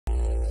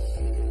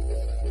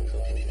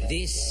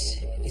This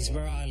is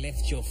where I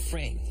left your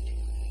friend.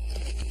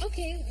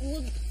 Okay,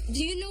 well,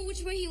 do you know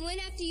which way he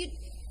went after you...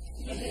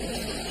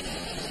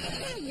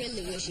 I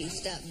really wish he'd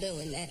stop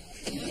doing that.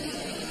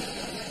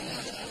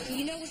 Do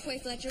you know which way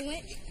Fletcher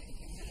went?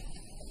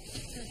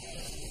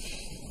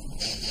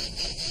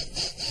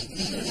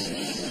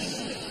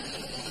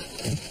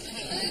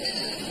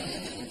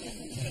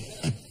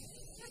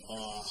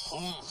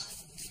 Uh-huh.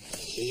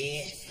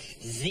 Yeah,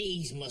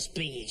 these must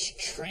be his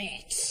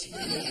tracks.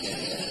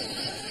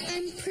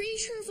 I'm pretty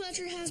sure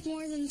Fletcher has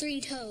more than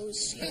 3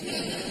 toes.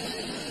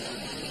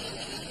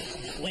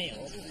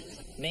 Well,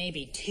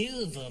 maybe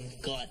 2 of them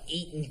got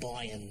eaten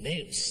by a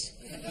moose.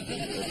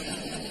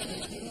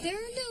 There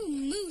are no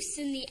moose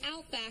in the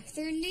outback.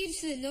 They're native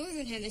to the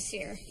northern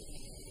hemisphere.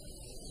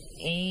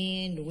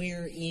 And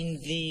we're in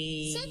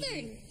the...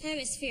 Southern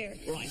hemisphere.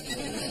 Right.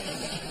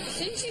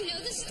 Shouldn't you know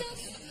this stuff?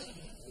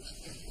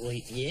 Well,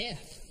 yeah,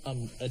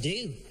 I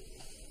do.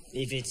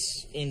 If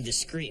it's in the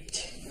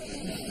script.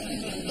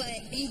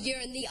 But you're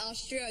in the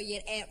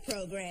Australian ant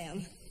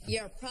program.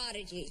 You're a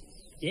prodigy.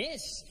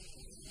 Yes,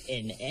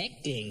 an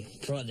acting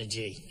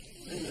prodigy.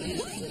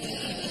 What? But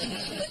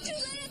you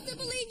led us to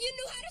believe you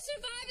knew how to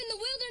survive in the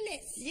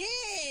wilderness.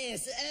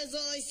 Yes, as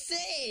I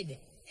said,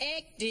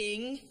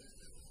 acting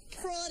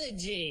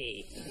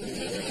prodigy.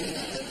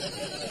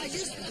 I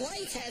just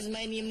play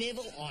Tasmanian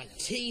Neville on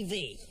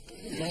TV.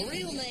 My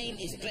real name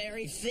is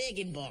Barry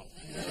Feigenbaum.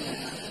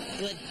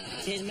 But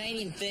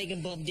Tasmanian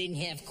Feigenbaum didn't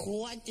have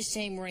quite the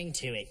same ring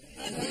to it.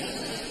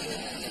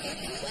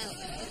 Well,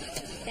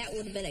 that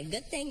would have been a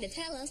good thing to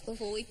tell us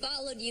before we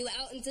followed you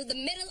out into the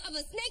middle of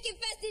a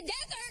snake-infested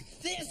desert.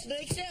 There's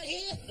snakes out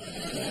here.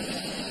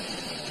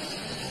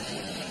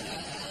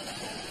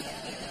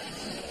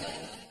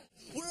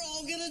 We're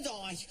all gonna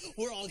die.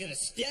 We're all gonna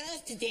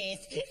starve to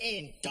death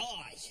and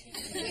die.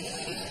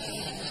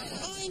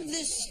 I'm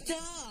the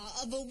star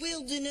of a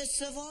wilderness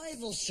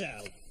survival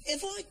show.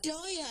 If I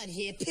die out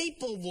here,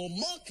 people will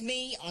mock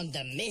me on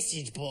the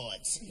message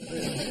boards.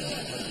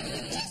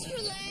 Just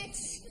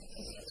relax.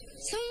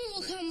 Someone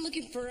will come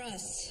looking for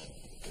us.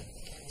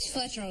 It's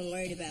Fletcher I'm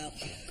worried about.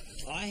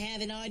 I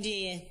have an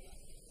idea.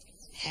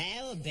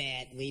 How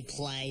about we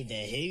play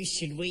the Who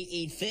Should We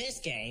Eat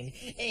First game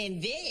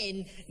and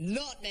then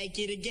not make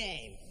it a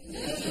game?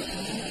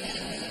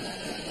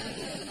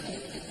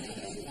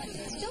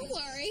 Don't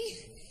worry.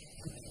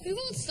 We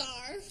won't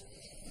starve.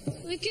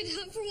 We could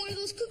hunt for one of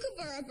those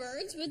kookaburra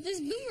birds with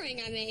this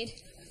boomerang I made.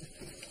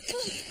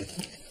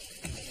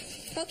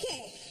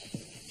 Okay.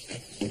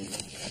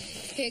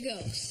 Here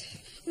goes.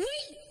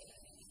 Wait!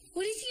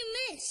 What did you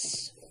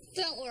miss?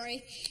 Don't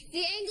worry.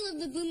 The angle of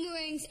the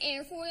boomerang's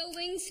airfoil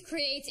wings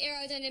creates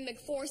aerodynamic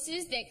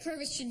forces that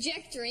curve its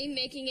trajectory,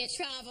 making it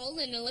travel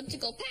in an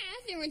elliptical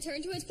path and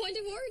return to its point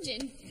of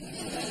origin.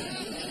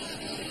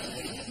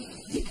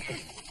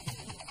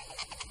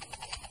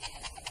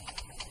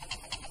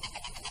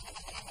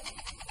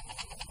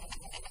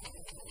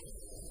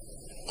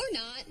 Or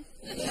not.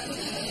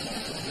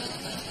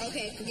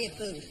 Okay, forget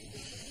food.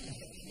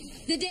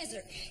 The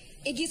desert.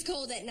 It gets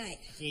cold at night.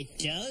 It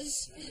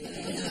does?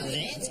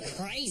 That's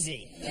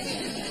crazy.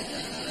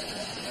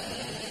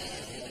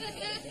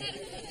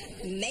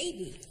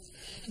 Maybe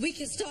we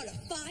can start a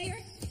fire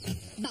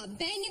by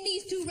banging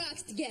these 2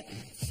 rocks together.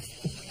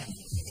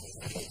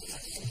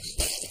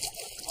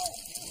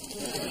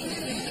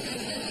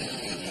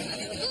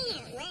 Those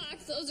aren't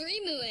rocks, those are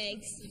emu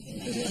eggs.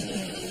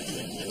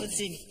 What's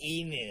an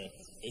emu?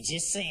 It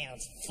just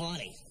sounds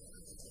funny.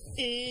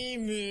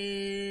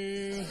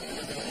 Emu.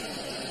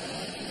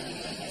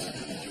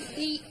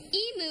 The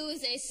emu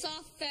is a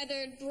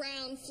soft-feathered,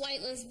 brown,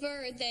 flightless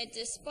bird that,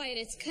 despite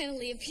its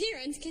cuddly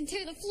appearance, can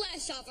tear the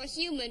flesh off a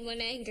human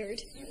when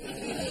angered.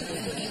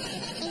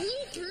 A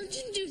little bird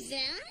can do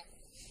that?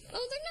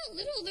 Oh, they're not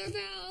little. They're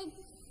about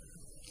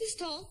this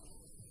tall.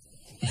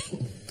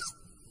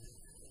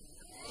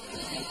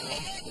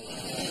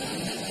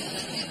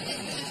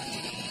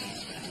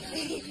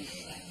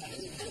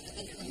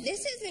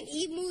 This isn't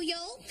emu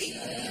yolk.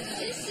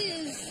 This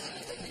is